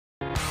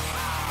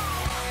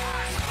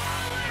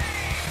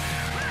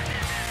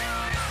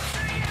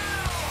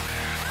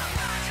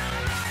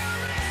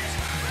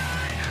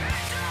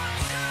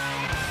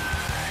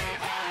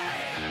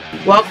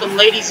Welcome,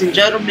 ladies and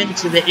gentlemen,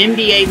 to the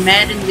NBA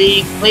Madden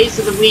League Plays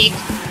of the Week,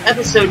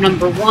 episode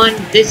number 1.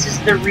 This is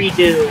the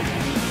redo.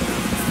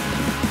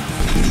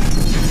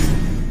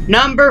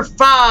 Number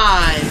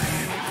 5.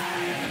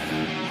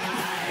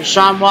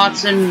 Deshaun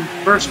Watson,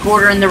 first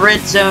quarter in the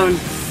red zone,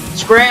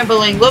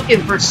 scrambling,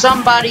 looking for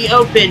somebody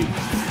open.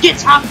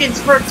 Gets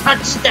Hopkins for a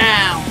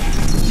touchdown.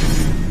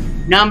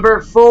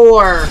 Number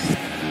 4.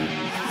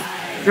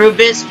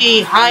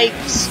 Trubisky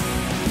hikes,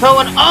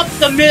 going up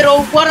the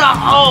middle. What a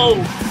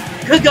hole!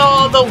 Could go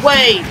all the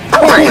way.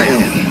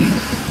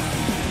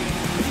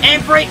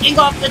 And breaking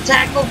off the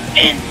tackle,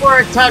 in for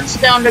a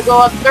touchdown to go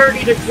up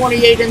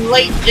 30-28 and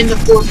late in the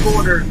fourth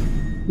quarter.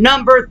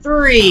 Number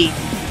 3.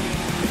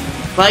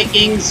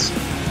 Vikings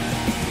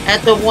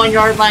at the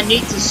 1-yard line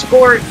need to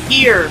score it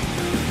here.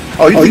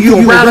 Oh,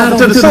 you rattled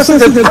to the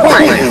substantive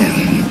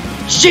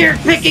point. Sheard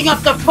picking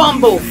up the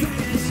fumble.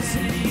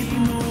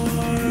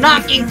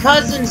 Knocking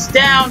Cousins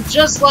down,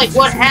 just like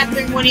what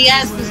happened when he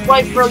asked his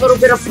wife for a little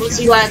bit of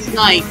pussy last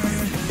night.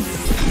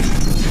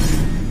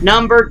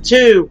 Number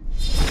 2.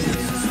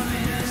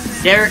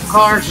 Derek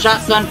Carr,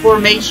 shotgun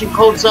formation,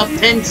 Colts up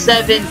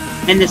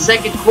 10-7 in the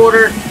second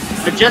quarter,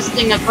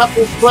 adjusting a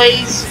couple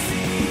plays.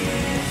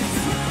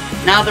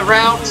 Now the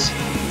routes.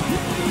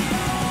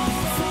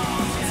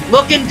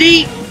 Looking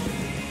deep.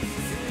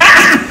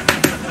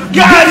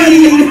 Got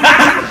him!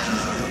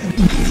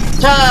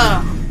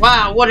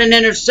 Wow, what an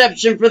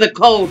interception for the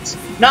Colts.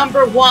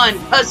 Number 1,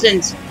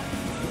 Cousins.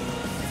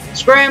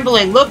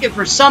 Scrambling, looking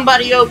for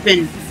somebody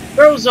open.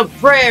 Throws a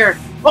prayer.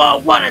 Oh,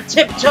 what a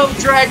tiptoe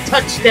drag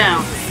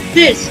touchdown.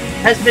 This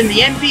has been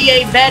the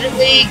NBA Madden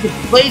League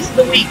Plays of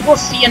the Week. We'll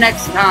see you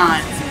next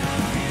time.